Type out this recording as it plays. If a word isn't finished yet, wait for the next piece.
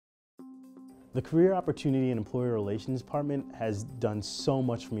The Career Opportunity and Employer Relations Department has done so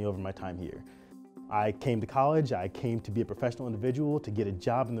much for me over my time here. I came to college, I came to be a professional individual, to get a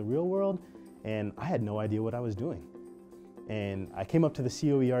job in the real world, and I had no idea what I was doing. And I came up to the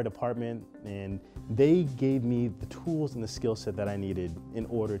COER department, and they gave me the tools and the skill set that I needed in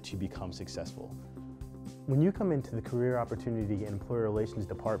order to become successful. When you come into the Career Opportunity and Employer Relations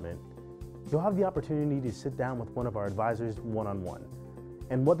Department, you'll have the opportunity to sit down with one of our advisors one-on-one.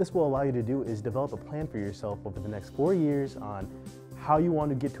 And what this will allow you to do is develop a plan for yourself over the next 4 years on how you want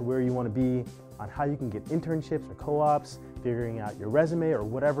to get to where you want to be, on how you can get internships or co-ops, figuring out your resume or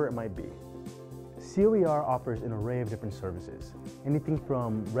whatever it might be. COER offers an array of different services, anything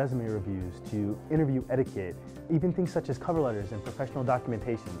from resume reviews to interview etiquette, even things such as cover letters and professional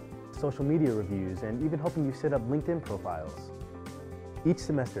documentation, social media reviews, and even helping you set up LinkedIn profiles. Each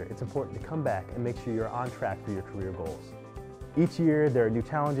semester, it's important to come back and make sure you're on track for your career goals. Each year, there are new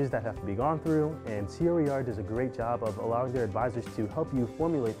challenges that have to be gone through, and COER does a great job of allowing their advisors to help you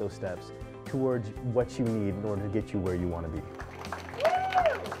formulate those steps towards what you need in order to get you where you want to be.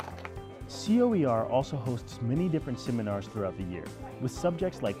 COER also hosts many different seminars throughout the year, with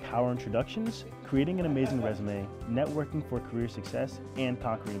subjects like power introductions, creating an amazing resume, networking for career success, and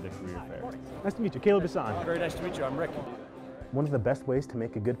conquering the career fair. Nice to meet you, Caleb Hassan. Very nice to meet you, I'm Rick. One of the best ways to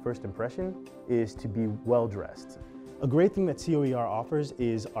make a good first impression is to be well dressed. A great thing that COER offers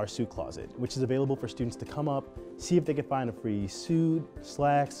is our suit closet, which is available for students to come up, see if they can find a free suit,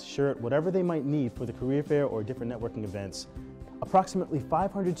 slacks, shirt, whatever they might need for the career fair or different networking events. Approximately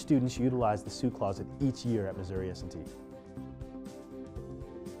 500 students utilize the suit closet each year at Missouri S&T.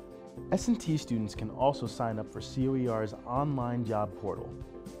 S&T students can also sign up for COER's online job portal.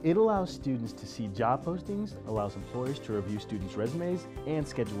 It allows students to see job postings, allows employers to review students' resumes, and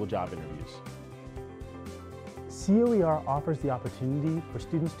schedule job interviews. COER offers the opportunity for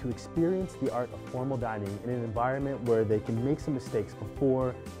students to experience the art of formal dining in an environment where they can make some mistakes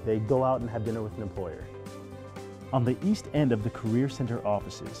before they go out and have dinner with an employer. On the east end of the Career Center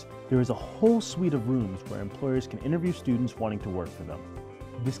offices, there is a whole suite of rooms where employers can interview students wanting to work for them.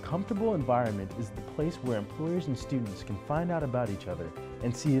 This comfortable environment is the place where employers and students can find out about each other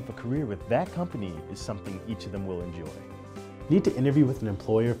and see if a career with that company is something each of them will enjoy. Need to interview with an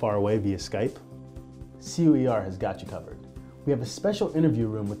employer far away via Skype? COER has got you covered. We have a special interview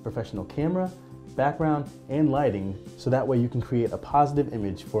room with professional camera, background, and lighting, so that way you can create a positive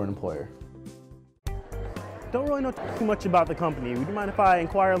image for an employer. Don't really know too much about the company. Would you mind if I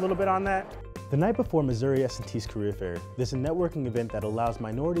inquire a little bit on that? The night before Missouri S&T's career fair, there's a networking event that allows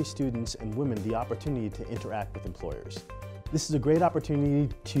minority students and women the opportunity to interact with employers. This is a great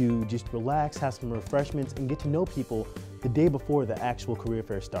opportunity to just relax, have some refreshments, and get to know people the day before the actual career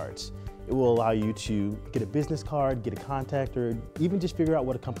fair starts. It will allow you to get a business card, get a contact, or even just figure out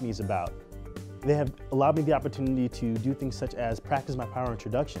what a company is about. They have allowed me the opportunity to do things such as practice my power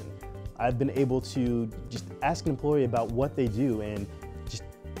introduction. I've been able to just ask an employee about what they do and just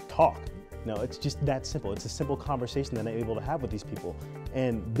talk. You know, it's just that simple. It's a simple conversation that I'm able to have with these people.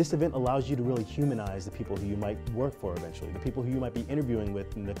 And this event allows you to really humanize the people who you might work for eventually, the people who you might be interviewing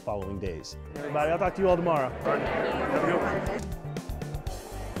with in the following days. Everybody, I'll talk to you all tomorrow. All right. Have a good one.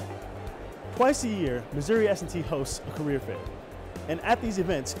 Twice a year, Missouri S&T hosts a career fair. And at these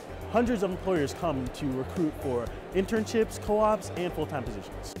events, hundreds of employers come to recruit for internships, co-ops, and full-time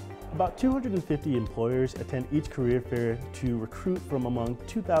positions. About 250 employers attend each career fair to recruit from among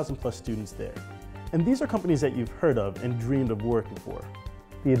 2,000 plus students there. And these are companies that you've heard of and dreamed of working for.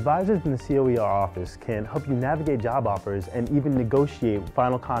 The advisors in the COER office can help you navigate job offers and even negotiate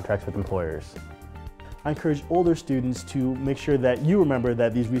final contracts with employers. I encourage older students to make sure that you remember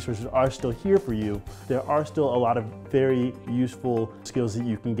that these resources are still here for you. There are still a lot of very useful skills that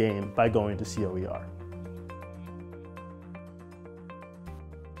you can gain by going to COER.